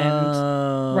Harry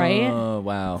and... right? Oh,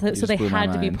 wow. So, You so just they blew my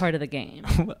had to be mind. part of the game.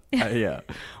 Yeah.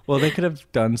 Well, they could have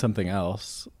done something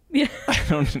else. Yeah. I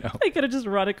don't know. They could have just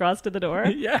run across to the door.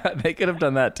 Yeah, they could have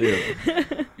done that too.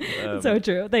 So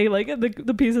true. They like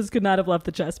the pieces could not have left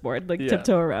the chessboard, like Yeah.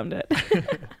 tiptoe around it.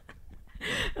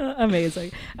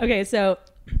 Amazing. Okay, so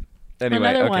Anyway,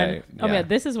 another okay. one. Oh yeah,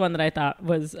 this is one that I thought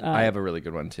was I have a really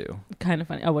good one too. kind of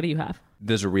funny. Oh, what do you have?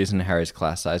 There's a reason Harry's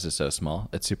class size is so small.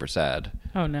 It's super sad.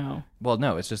 Oh no. Well,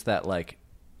 no, it's just that like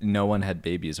no one had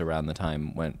babies around the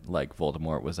time when like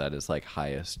Voldemort was at his like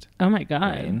highest Oh my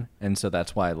god. reign, and so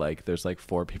that's why like there's like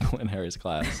 4 people in Harry's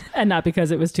class. And not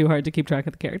because it was too hard to keep track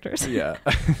of the characters. Yeah,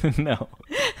 no.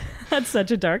 That's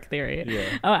such a dark theory. Yeah.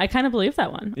 Oh, I kind of believe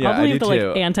that one. Yeah, I'll believe I the do like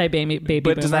too. anti-baby But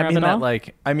boomer does that of mean it all. that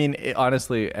like I mean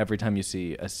honestly, every time you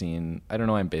see a scene, I don't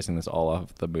know why I'm basing this all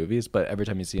off the movies, but every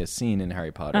time you see a scene in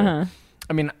Harry Potter. Uh-huh.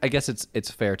 I mean, I guess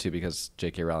it's fair too because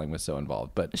J.K. Rowling was so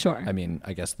involved, but Sure. I mean,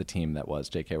 I guess the team that was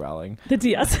J.K. Rowling, The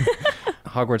DS.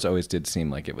 Hogwarts always did seem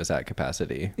like it was at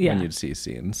capacity Yeah. when you'd see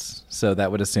scenes. So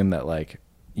that would assume that like,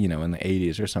 you know, in the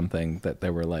 80s or something that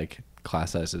there were like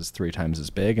class sizes 3 times as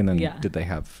big, and then Yeah. did they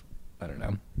have? I don't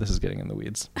know. This is getting in the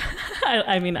weeds.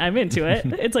 I mean, I'm into it.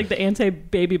 It's like the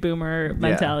anti-baby boomer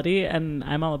mentality, and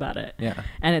I'm all about it. Yeah.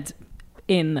 And it's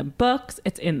in the books.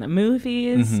 It's in the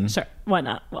movies. Mm-hmm. Sure, why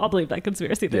not? I'll believe that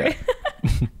conspiracy theory.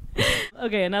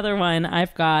 Okay, another one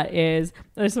I've got is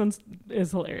this one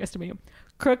is hilarious to me.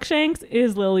 Crookshanks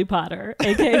is Lily Potter,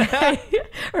 aka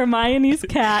Hermione's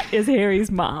cat is Harry's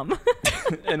mom.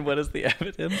 And what is the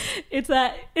evidence? It's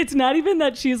that it's not even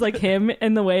that she's like him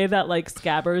in the way that like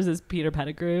Scabbers is Peter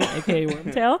Pettigrew, aka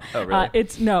Wormtail. Oh, really?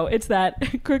 It's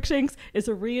that Crookshanks is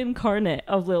a reincarnate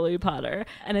of Lily Potter,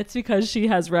 and it's because she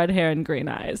has red hair and green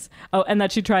eyes. Oh, and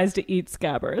that she tries to eat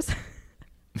Scabbers.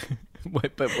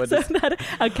 What So is, that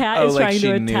a cat is like trying she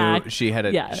to knew attack. she had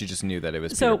a Yeah. she just knew that it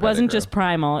was. So Peter it wasn't Pettigrew. just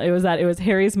primal. It was that it was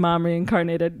Harry's mom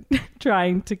reincarnated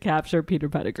trying to capture Peter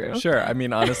Pettigrew. Sure. I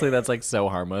mean, honestly, that's like so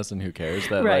harmless, and who cares?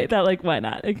 That Right. like, That like why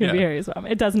not? It could be Yeah. Harry's mom.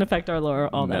 It doesn't affect our lore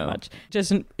all that No. much.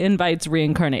 Just invites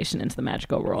reincarnation into the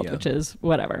magical world, Yeah. which is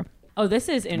whatever. Oh, this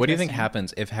is interesting. What do you think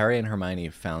happens if Harry and Hermione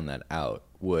found that out?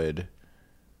 Would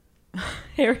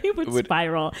Harry would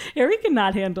spiral. Harry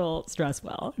cannot handle stress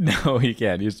well. no, he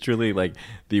can't. He's truly like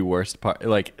the worst part.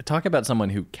 Like, talk about someone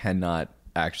who cannot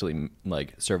actually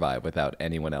like survive without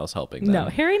anyone else helping them. No,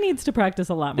 Harry needs to practice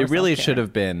a lot more. It really self-care. should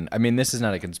have been. I mean, this is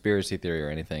not a conspiracy theory or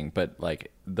anything, but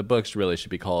like the books really should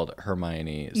be called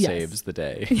Hermione Yes. Saves the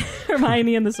Day.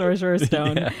 Hermione and the Sorcerer's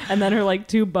Stone, and then her like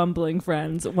two bumbling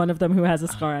friends. One of them who has a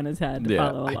scar on his head. To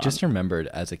follow I along. just remembered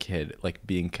as a kid like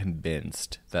being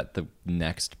convinced that the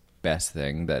next best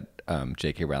thing that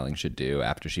J.K. Rowling should do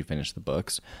after she finished the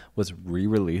books was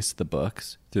re-release the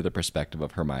books through the perspective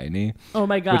of Hermione. Oh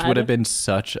my God. Which would have been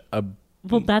such a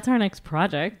Well, that's our next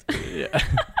project. yeah.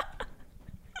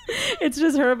 It's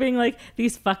just her being like,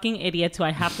 these fucking idiots who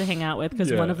I have to hang out with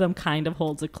because Yeah. one of them kind of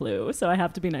holds a clue. So I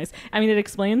have to be nice. I mean, it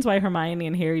explains why Hermione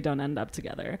and Harry don't end up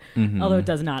together. Although it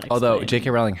does not explain. Although J.K.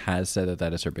 Rowling has said that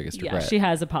that is her biggest Yeah, regret. she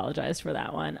has apologized for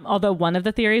that one. Although one of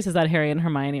the theories is that Harry and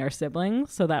Hermione are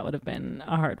siblings. So that would have been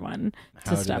a hard one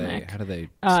to stomach. How do they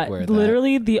Uh, square that?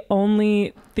 literally, the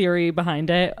only theory behind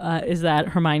it is that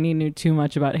Hermione knew too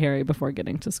much about Harry before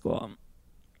getting to school.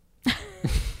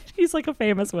 He's like a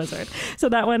famous wizard. So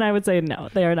that one I would say no,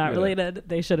 they are not related.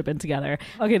 They should have been together.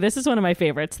 Okay, this is one of my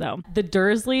favorites though. The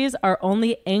Dursleys are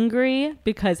only angry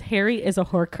because Harry is a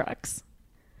Horcrux.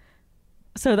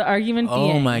 So the argument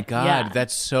being... Oh my God, yeah.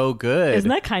 that's so good. Isn't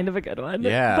that kind of a good one?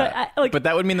 Yeah. But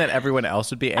that would mean that everyone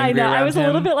else would be I angry know. around I was a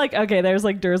little him. bit like, okay, there's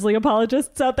like Dursley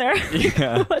apologists out there.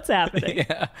 Yeah. What's happening?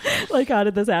 Yeah. Like, how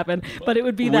did this happen? But it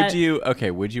would be Would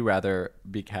you rather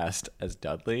be cast as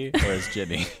Dudley or as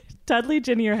Ginny? Dudley,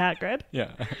 Ginny, or Hagrid.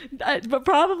 Yeah. But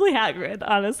probably Hagrid,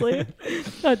 honestly.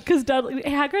 Because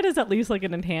Hagrid is at least like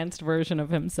an enhanced version of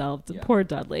himself. Poor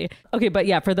Dudley. Okay, but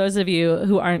yeah, for those of you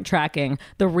who aren't tracking,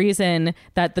 the reason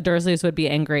that the Dursleys would be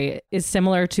angry is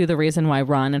similar to the reason why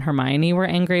Ron and Hermione were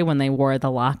angry when they wore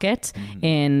the locket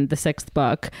in the 6th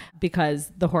book,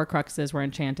 because the Horcruxes were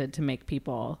enchanted to make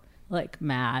people like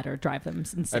mad or drive them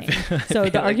insane. So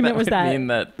the argument was that... mean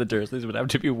that the Dursleys would have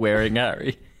to be wearing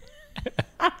Harry.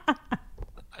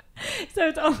 So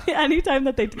it's only anytime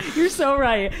that you're so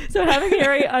right. So having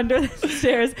Harry under the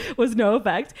stairs was no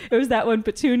effect. It was that when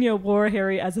Petunia wore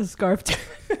Harry as a scarf to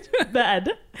bed,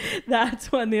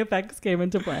 that's when the effects came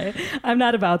into play. I'm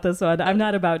not about this one. I'm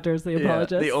not about Dursley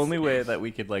apologists. The only way that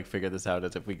we could like figure this out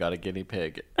is if we got a guinea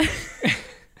pig.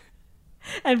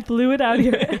 And flew it out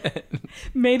here.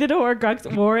 Made it a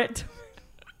Horcrux, wore it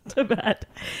to bed.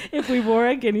 If we wore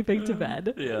a guinea pig to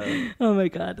bed. Yeah. Oh my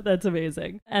God, that's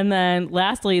amazing. And then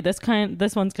lastly, this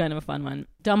one's kind of a fun one.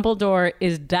 Dumbledore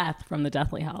is Death from the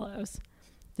Deathly Hallows.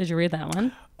 Did you read that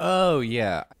one? Oh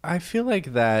yeah. I feel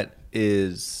like that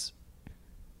is,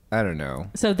 I don't know.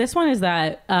 So this one is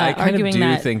that I kind of arguing do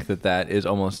that think that is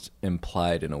almost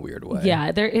implied in a weird way. yeah,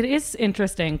 it is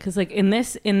interesting because like in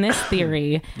this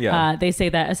theory, Yeah. they say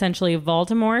that essentially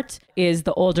Voldemort is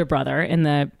the older brother in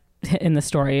the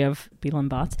story of Beedle and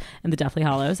Bots and the Deathly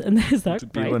Hallows. And is that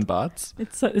right? Beedle and Bots?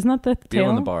 Isn't that the Beedle tale?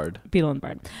 and the Bard. Beedle and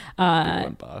Bard. Beedle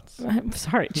and Bots. I'm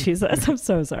sorry, Jesus. I'm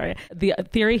so sorry. The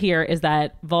theory here is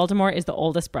that Voldemort is the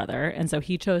oldest brother, and so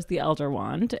he chose the Elder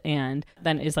Wand, and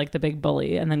then is like the big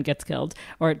bully, and then gets killed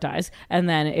or dies. And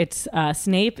then it's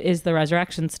Snape is the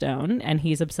Resurrection Stone, and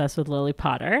he's obsessed with Lily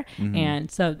Potter,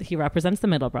 and so he represents the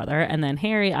middle brother. And then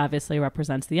Harry obviously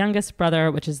represents the youngest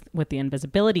brother, which is with the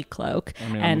invisibility cloak. I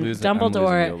mean, and I'm losing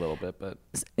Dumbledore, you a little bit, but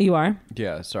you are.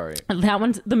 yeah, sorry. That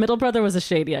one's the middle brother was a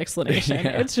shady explanation.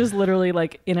 Yeah. It's just literally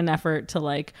like in an effort to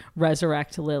like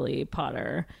resurrect Lily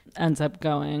Potter, ends up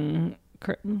going.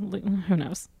 Who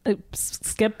knows?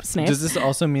 Skip Snape. Does this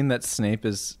also mean that Snape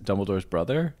is Dumbledore's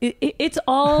brother? It's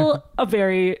all a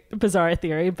very bizarre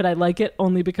theory, but I like it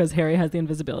only because Harry has the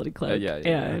invisibility cloak. Yeah.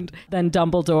 And then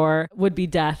Dumbledore would be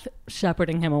Death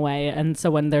shepherding him away. And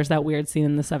so when there's that weird scene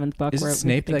in the 7th book Is where it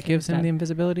Snape we think that gives he's him the dead.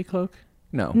 invisibility cloak?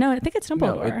 No. No, I think it's No,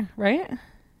 Dumbledore, right?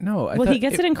 No. I Well, thought he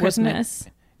gets it in wasn't Christmas.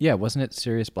 Yeah, wasn't it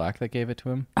Sirius Black that gave it to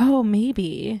him? Oh,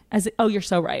 maybe. You're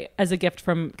so right. As a gift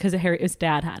from because his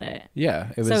dad had it.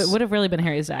 Yeah, it was. So it would have really been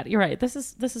Harry's dad. You're right. This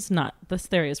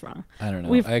theory is wrong. I don't know.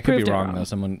 We've I could proved be it wrong though.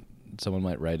 Someone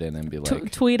might write in and be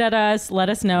like, Tweet at us. Let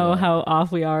us know how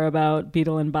off we are about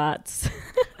Beedle and Bots.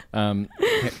 can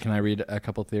I read a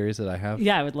couple theories that I have?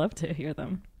 Yeah, I would love to hear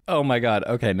them. Oh my God.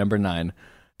 Okay, number 9.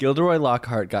 Gilderoy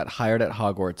Lockhart got hired at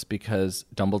Hogwarts because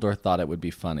Dumbledore thought it would be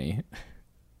funny.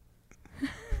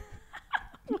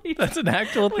 Wait, That's an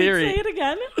actual theory. Wait, say it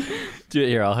again.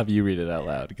 Here, I'll have you read it out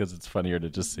loud because it's funnier to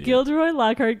just see. Gilderoy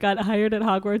Lockhart got hired at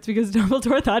Hogwarts because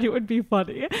Dumbledore thought it would be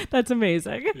funny. That's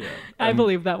amazing. Yeah. I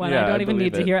believe that one. Yeah, I don't even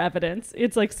need believe to hear evidence.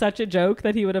 It's like such a joke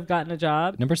that he would have gotten a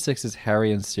job. Number 6 is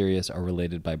Harry and Sirius are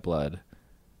related by blood.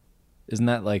 Isn't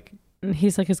that like...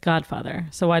 He's like his godfather.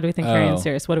 So why do we think Harry and Oh.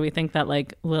 Sirius? What do we think that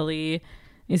like Lily...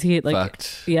 Is he like...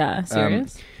 Fucked. Yeah,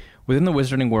 Sirius? Within the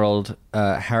wizarding world,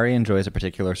 Harry enjoys a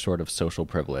particular sort of social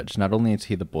privilege. Not only is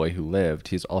he the boy who lived,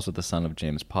 he's also the son of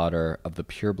James Potter of the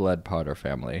pureblood Potter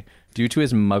family. Due to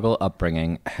his muggle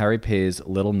upbringing, Harry pays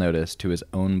little notice to his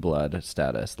own blood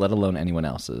status, let alone anyone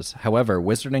else's. However,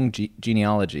 wizarding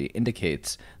genealogy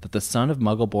indicates that the son of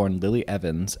muggle-born Lily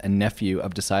Evans and nephew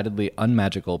of decidedly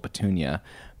unmagical Petunia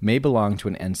may belong to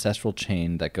an ancestral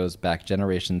chain that goes back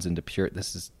generations into pure...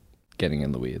 This is getting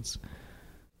in the weeds.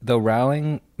 Though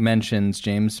Rowling mentions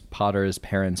James Potter's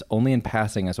parents only in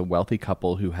passing as a wealthy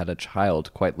couple who had a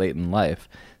child quite late in life,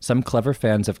 some clever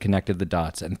fans have connected the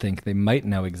dots and think they might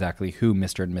know exactly who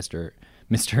Mr. and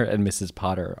Mrs.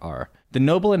 Potter are. The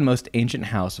noble and most ancient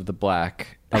house of the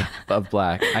Black of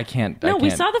Black. We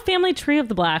saw the family tree of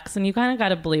the Blacks, and you kind of got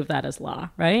to believe that as law,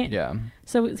 right? Yeah.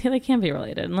 So they can't be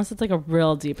related unless it's like a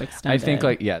real deep extended. I think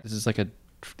this is like a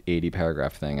 80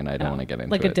 paragraph thing, and I don't want to get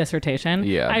into like it. a dissertation.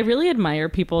 Yeah. I really admire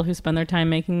people who spend their time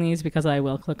making these because I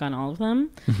will click on all of them,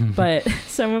 but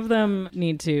some of them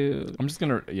need to I'm just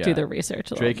gonna do their research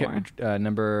a little more.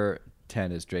 Number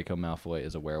 10 is Draco Malfoy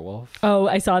is a werewolf. Oh,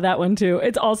 I saw that one too.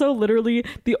 It's also literally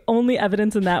the only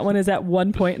evidence in that one is at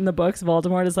one point in the books,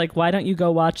 Voldemort is like, why don't you go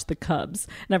watch the Cubs?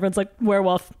 And everyone's like,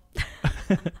 werewolf.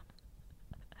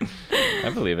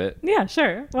 I believe it. Yeah,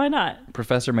 sure. Why not?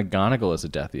 Professor McGonagall is a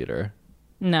Death Eater.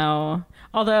 No.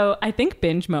 Although I think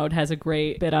Binge Mode has a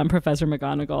great bit on Professor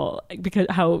McGonagall because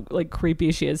how like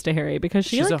creepy she is to Harry because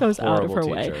she's like goes out of her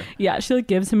way. Yeah, she like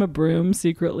gives him a broom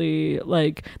secretly.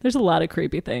 Like there's a lot of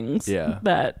creepy things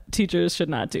that teachers should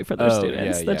not do for their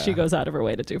students that she goes out of her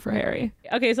way to do for Harry.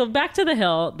 Okay, so back to the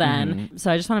Hill then. Mm-hmm.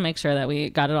 So I just want to make sure that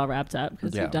we got it all wrapped up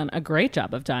because you've done a great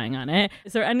job of dying on it.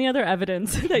 Is there any other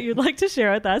evidence that you'd like to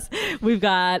share with us? We've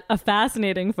got a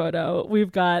fascinating photo.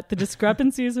 We've got the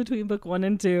discrepancies between book 1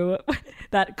 and 2.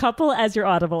 That couple as your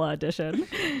Audible audition.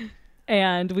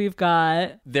 And we've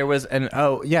got... There was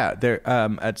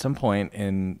at some point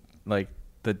in like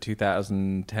the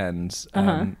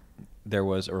 2010s, there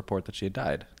was a report that she had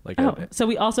died. So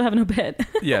we also have an obit.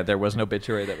 Yeah, there was an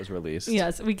obituary that was released.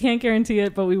 Yes, we can't guarantee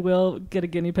it, but we will get a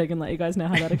guinea pig and let you guys know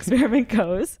how that experiment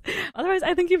goes. Otherwise,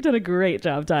 I think you've done a great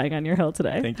job dying on your hill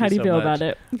today. How do you feel about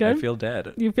it? Good? I feel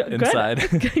dead. You feel inside.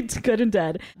 Good. Good and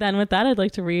dead. Then with that, I'd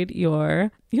like to read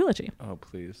your eulogy. Oh,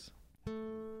 please.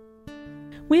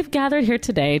 We've gathered here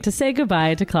today to say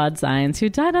goodbye to Claude Sines, who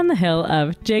died on the hill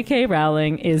of J.K.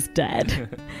 Rowling is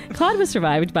dead. Claude was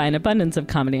survived by an abundance of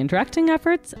comedy and directing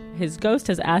efforts. His ghost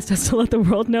has asked us to let the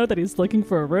world know that he's looking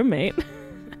for a roommate.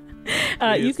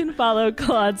 You can follow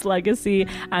Claude's legacy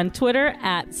on Twitter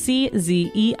at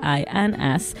CZEINS,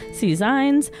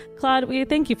 Czines. Claude, we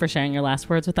thank you for sharing your last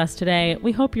words with us today.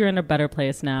 We hope you're in a better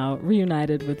place now,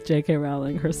 reunited with J.K.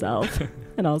 Rowling herself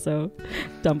and also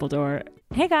Dumbledore.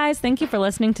 Hey guys, thank you for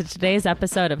listening to today's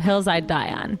episode of Hills I'd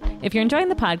Die On. If you're enjoying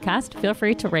the podcast, feel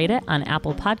free to rate it on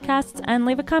Apple Podcasts and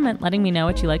leave a comment letting me know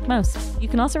what you like most. You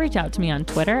can also reach out to me on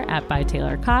Twitter at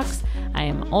 @ByTaylorCox. I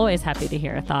am always happy to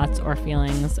hear thoughts or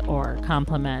feelings or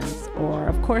compliments or,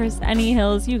 of course, any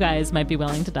hills you guys might be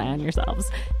willing to die on yourselves.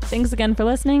 Thanks again for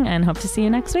listening and hope to see you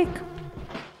next week.